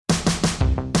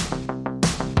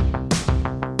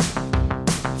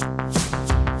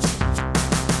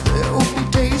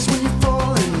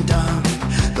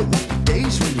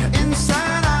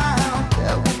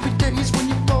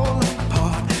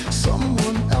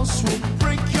else will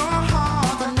break your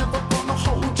heart. I'm never gonna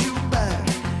hold you back.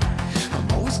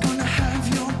 I'm always gonna have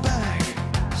your back.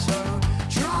 So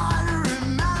try to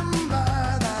remember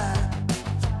that.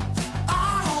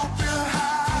 I hope you're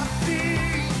happy.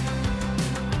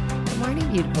 Good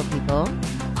morning, beautiful people.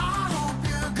 I hope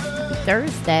you're good.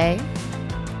 Thursday.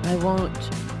 I won't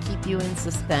keep you in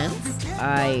suspense.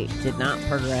 I did not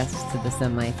progress to the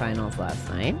semifinals last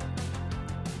night.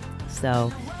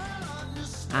 So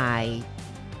I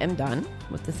am done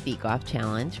with the Speak Off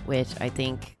Challenge, which I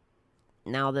think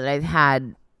now that I've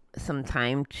had some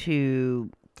time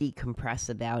to decompress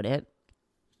about it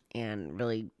and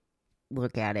really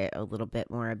look at it a little bit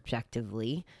more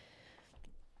objectively,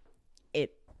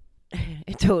 it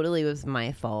totally was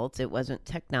my fault. It wasn't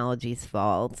technology's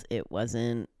fault. It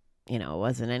wasn't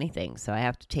anything. So I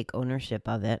have to take ownership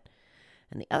of it.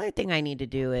 And the other thing I need to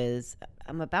do is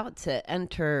I'm about to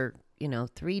enter,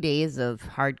 3 days of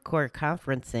hardcore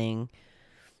conferencing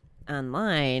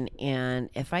online. And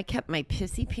if I kept my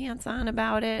pissy pants on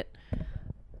about it,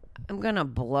 I'm going to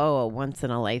blow a once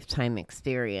in a lifetime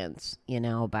experience,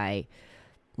 by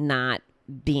not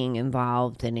being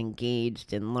involved and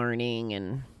engaged in learning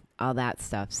and all that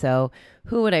stuff. So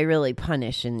who would I really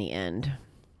punish in the end?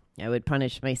 I would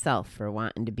punish myself for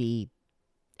wanting to be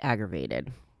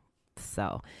aggravated.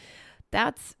 So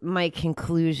that's my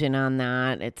conclusion on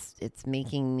that. It's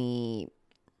making me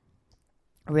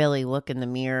really look in the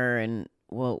mirror and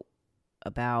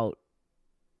about,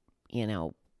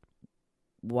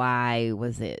 why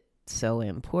was it so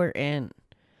important?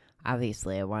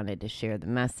 Obviously, I wanted to share the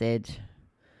message,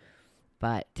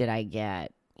 but did I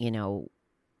get,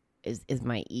 is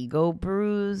my ego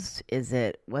bruised?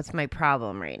 What's my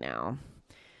problem right now?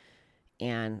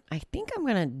 And I think I'm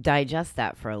going to digest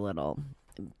that for a little.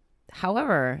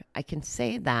 However, I can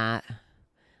say that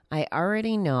I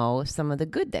already know some of the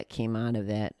good that came out of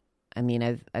it. I mean,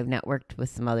 I've networked with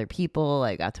some other people.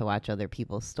 I got to watch other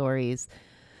people's stories.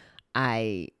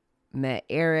 I met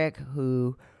Eric,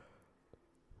 who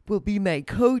will be my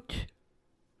coach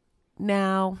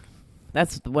now.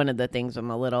 That's one of the things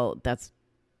that's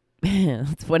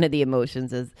one of the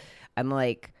emotions is I'm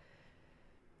like,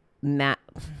 mad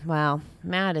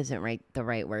isn't the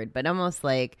right word, but almost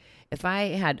like if I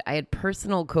had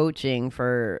personal coaching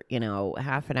for,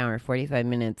 half an hour, 45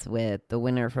 minutes with the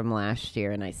winner from last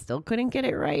year, and I still couldn't get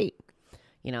it right.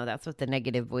 That's what the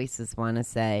negative voices want to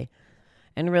say.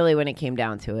 And really, when it came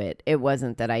down to it, it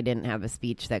wasn't that I didn't have a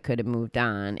speech that could have moved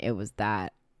on. It was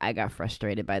that I got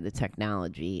frustrated by the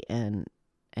technology and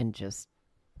just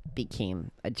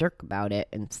became a jerk about it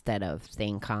instead of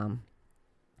staying calm.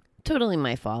 Totally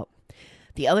my fault.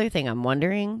 The other thing I'm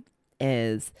wondering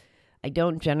is I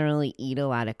don't generally eat a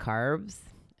lot of carbs,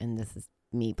 and this is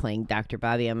me playing Dr.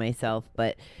 Bobby on myself,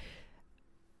 but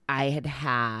I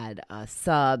had a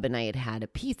sub and I had a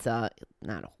pizza,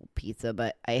 not a whole pizza,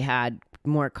 but I had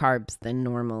more carbs than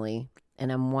normally.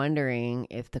 And I'm wondering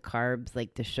if the carbs,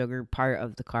 like the sugar part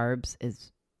of the carbs,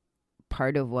 is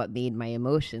part of what made my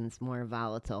emotions more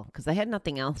volatile, because I had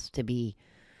nothing else to be,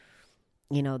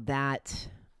 that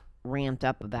ramped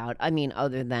up about. I mean,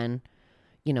 other than,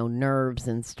 nerves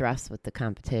and stress with the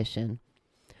competition.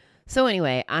 So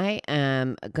anyway, I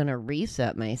am going to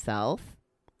reset myself.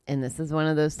 And this is one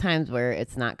of those times where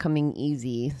it's not coming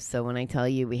easy. So when I tell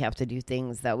you we have to do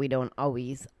things that we don't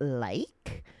always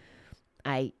like,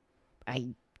 I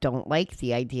don't like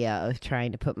the idea of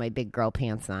trying to put my big girl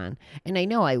pants on. And I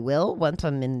know I will once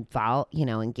I'm involved,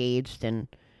 engaged and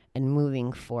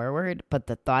moving forward. But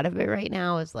the thought of it right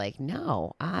now is like,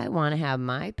 no, I want to have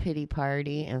my pity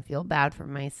party and feel bad for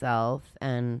myself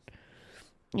and,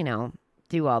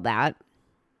 do all that.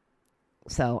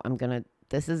 So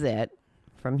this is it.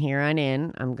 From here on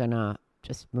in, I'm going to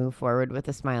just move forward with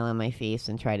a smile on my face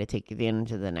and try to take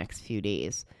advantage of the next few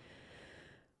days.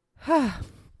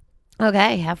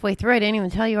 Okay, halfway through, I didn't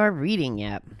even tell you our reading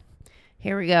yet.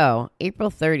 Here we go. April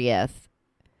 30th.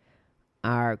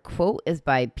 Our quote is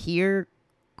by Pierre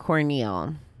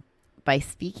Corneille. By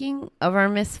speaking of our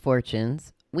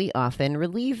misfortunes, we often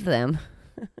relieve them.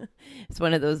 It's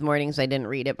one of those mornings I didn't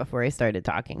read it before I started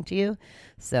talking to you.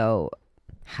 So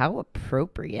how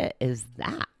appropriate is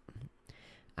that?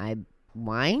 I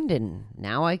whined and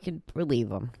now I could relieve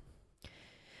them.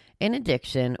 In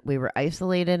addiction, we were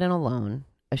isolated and alone,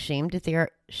 ashamed to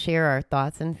share our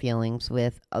thoughts and feelings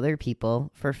with other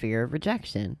people for fear of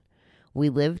rejection. We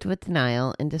lived with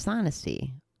denial and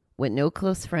dishonesty. With no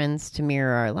close friends to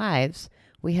mirror our lives,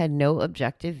 we had no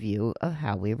objective view of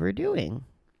how we were doing.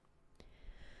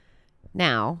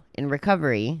 Now, in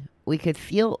recovery, we could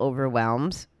feel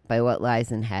overwhelmed by what lies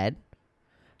ahead,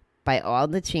 by all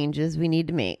the changes we need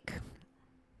to make.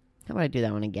 How about I do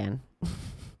that one again?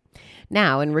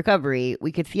 Now, in recovery,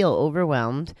 we could feel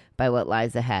overwhelmed by what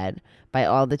lies ahead, by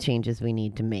all the changes we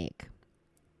need to make.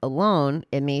 Alone,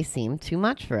 it may seem too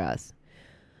much for us.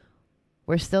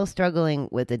 We're still struggling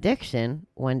with addiction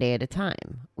one day at a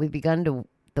time. We've begun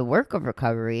the work of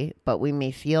recovery, but we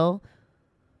may feel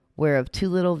we're of too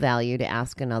little value to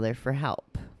ask another for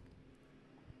help.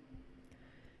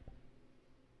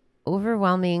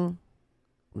 Overcoming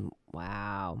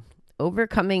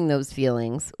those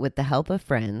feelings with the help of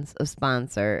friends, a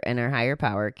sponsor, and our higher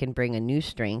power can bring a new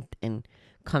strength and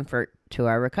comfort to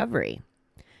our recovery.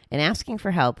 In asking for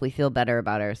help, we feel better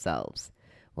about ourselves.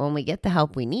 When we get the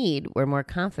help we need, we're more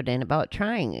confident about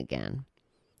trying again.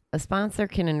 A sponsor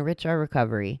can enrich our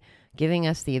recovery, giving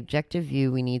us the objective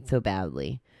view we need so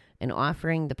badly, and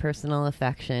offering the personal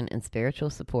affection and spiritual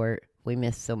support we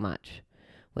miss so much.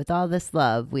 With all this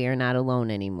love, we are not alone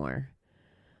anymore.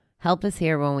 Help is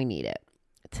here when we need it.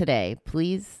 Today,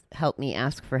 please help me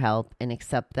ask for help and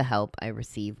accept the help I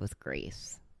receive with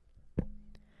grace.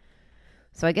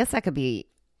 So I guess that could be,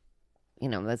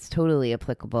 that's totally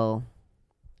applicable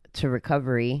to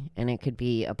recovery, and it could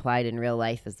be applied in real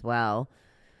life as well.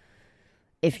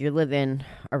 If you're living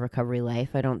a recovery life,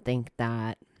 I don't think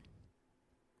that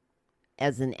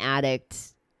as an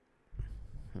addict,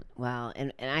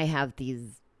 and I have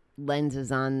these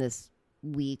lenses on this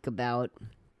week about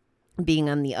being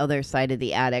on the other side of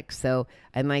the addict, so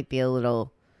I might be a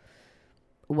little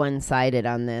one-sided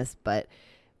on this, but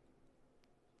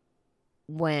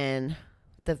when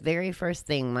the very first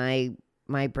thing my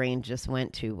brain just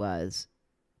went to was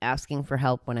asking for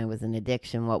help when I was in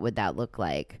addiction, what would that look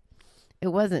like? It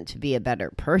wasn't to be a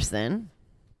better person.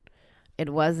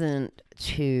 It wasn't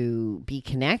to be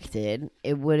connected.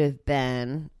 It would have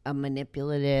been a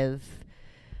manipulative,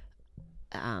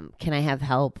 can I have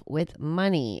help with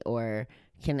money, or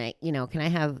can I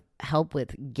have help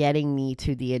with getting me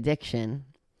to the addiction?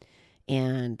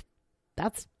 And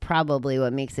that's probably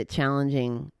what makes it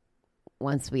challenging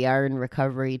once we are in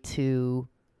recovery to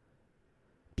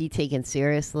be taken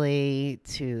seriously,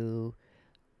 to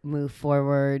move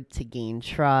forward, to gain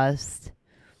trust.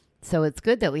 So it's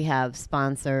good that we have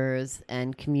sponsors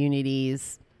and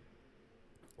communities,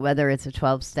 whether it's a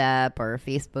 12-step or a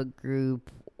Facebook group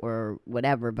or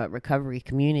whatever, but recovery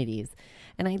communities.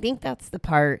 And I think that's the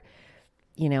part,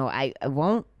 I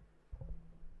won't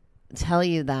tell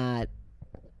you that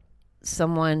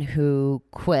someone who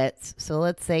quits, so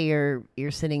let's say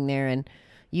you're sitting there and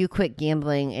you quit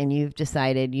gambling and you've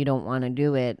decided you don't want to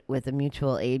do it with a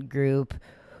mutual aid group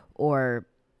or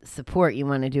support, you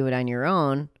want to do it on your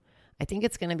own. I think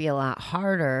it's going to be a lot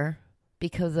harder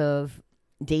because of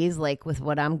days like with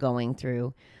what I'm going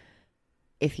through.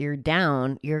 If you're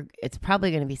down, it's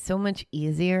probably going to be so much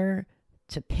easier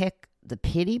to pick the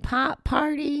pity pot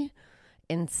party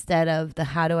instead of the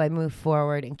how do I move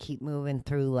forward and keep moving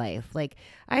through life. Like,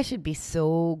 I should be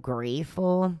so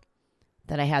grateful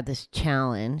that I had this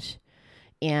challenge.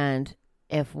 And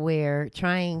if we're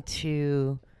trying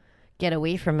to get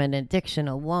away from an addiction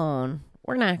alone,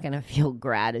 we're not going to feel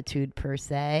gratitude per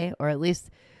se, or at least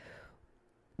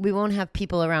we won't have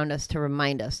people around us to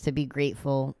remind us to be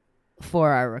grateful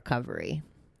for our recovery.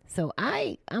 So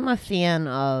I'm a fan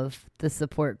of the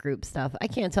support group stuff. I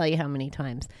can't tell you how many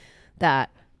times that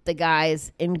the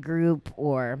guys in group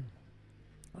or,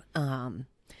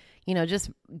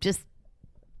 just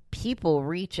people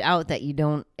reach out that you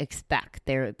don't expect.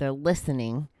 They're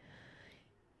listening.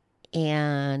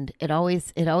 And it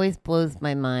always blows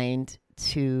my mind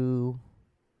to,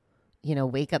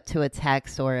 wake up to a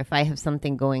text, or if I have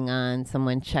something going on,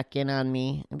 someone check in on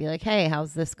me and be like, hey,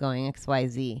 how's this going?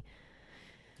 XYZ.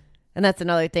 And that's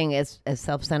another thing, as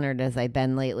self-centered as I've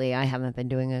been lately, I haven't been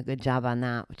doing a good job on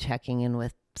that, checking in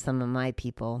with some of my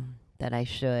people that I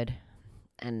should.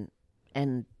 And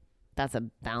that's a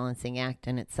balancing act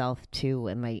in itself too.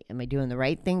 Am I doing the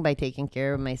right thing by taking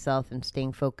care of myself and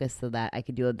staying focused so that I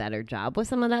could do a better job with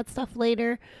some of that stuff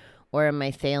later? Or am I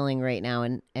failing right now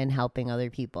and helping other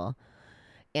people?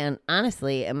 And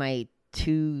honestly, am I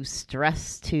too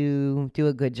stressed to do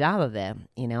a good job of it?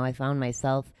 I found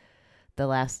myself the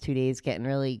last 2 days getting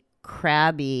really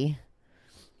crabby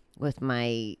with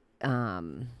my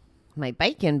my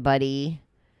biking buddy,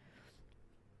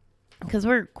 because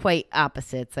we're quite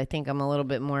opposites. I think I'm a little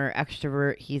bit more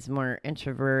extrovert. He's more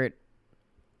introvert.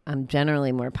 I'm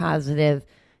generally more positive.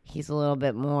 He's a little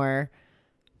bit more,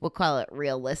 we'll call it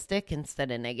realistic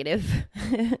instead of negative.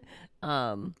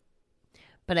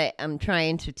 But I'm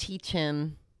trying to teach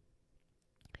him.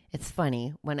 It's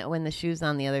funny when the shoe's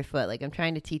on the other foot, like I'm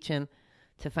trying to teach him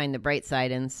to find the bright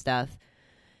side and stuff.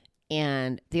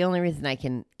 And the only reason I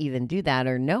can even do that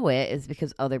or know it is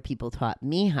because other people taught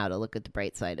me how to look at the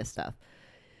bright side of stuff.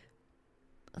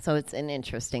 So it's an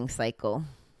interesting cycle.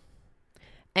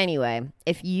 Anyway,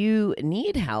 if you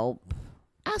need help,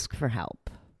 ask for help.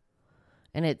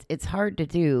 And it's hard to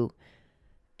do.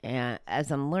 And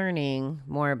as I'm learning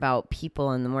more about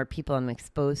people and the more people I'm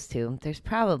exposed to, there's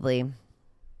probably,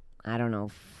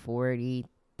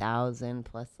 40,000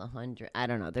 plus 100. I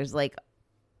don't know. There's like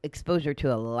exposure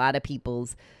to a lot of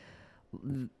people's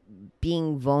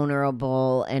being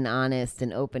vulnerable and honest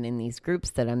and open in these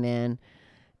groups that I'm in.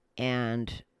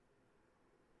 And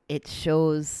it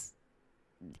shows,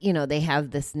 they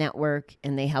have this network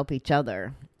and they help each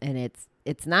other. And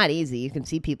it's not easy. You can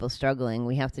see people struggling.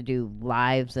 We have to do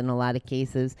lives in a lot of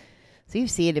cases. So you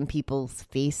see it in people's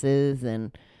faces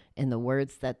and in the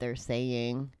words that they're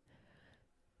saying.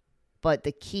 But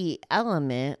the key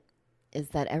element is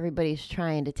that everybody's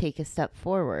trying to take a step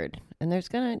forward. And there's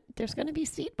gonna be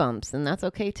speed bumps, and that's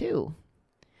okay too.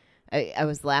 I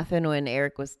was laughing when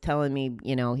Eric was telling me,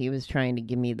 he was trying to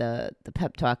give me the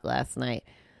pep talk last night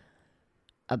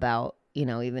about,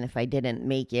 even if I didn't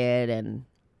make it and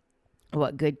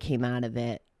what good came out of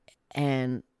it.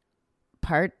 And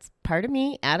part of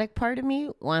me, addict part of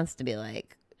me, wants to be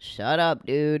like, shut up,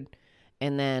 dude.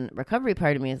 And then recovery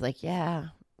part of me is like, yeah,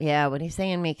 what he's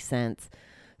saying makes sense.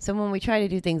 So when we try to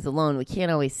do things alone, we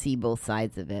can't always see both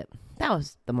sides of it. That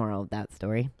was the moral of that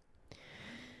story.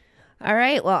 All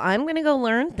right, well, I'm going to go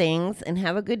learn things and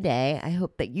have a good day. I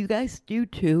hope that you guys do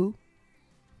too.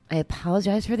 I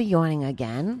apologize for the yawning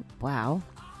again. Wow.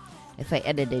 If I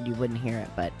edited, you wouldn't hear it,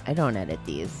 but I don't edit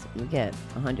these. You get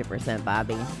 100%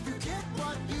 Bobby. And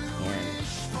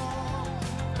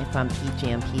if I'm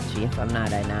peachy, I'm peachy. If I'm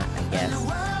not, I'm not, I guess.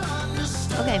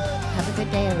 Okay, have a good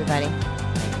day, everybody.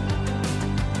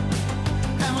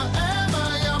 Am I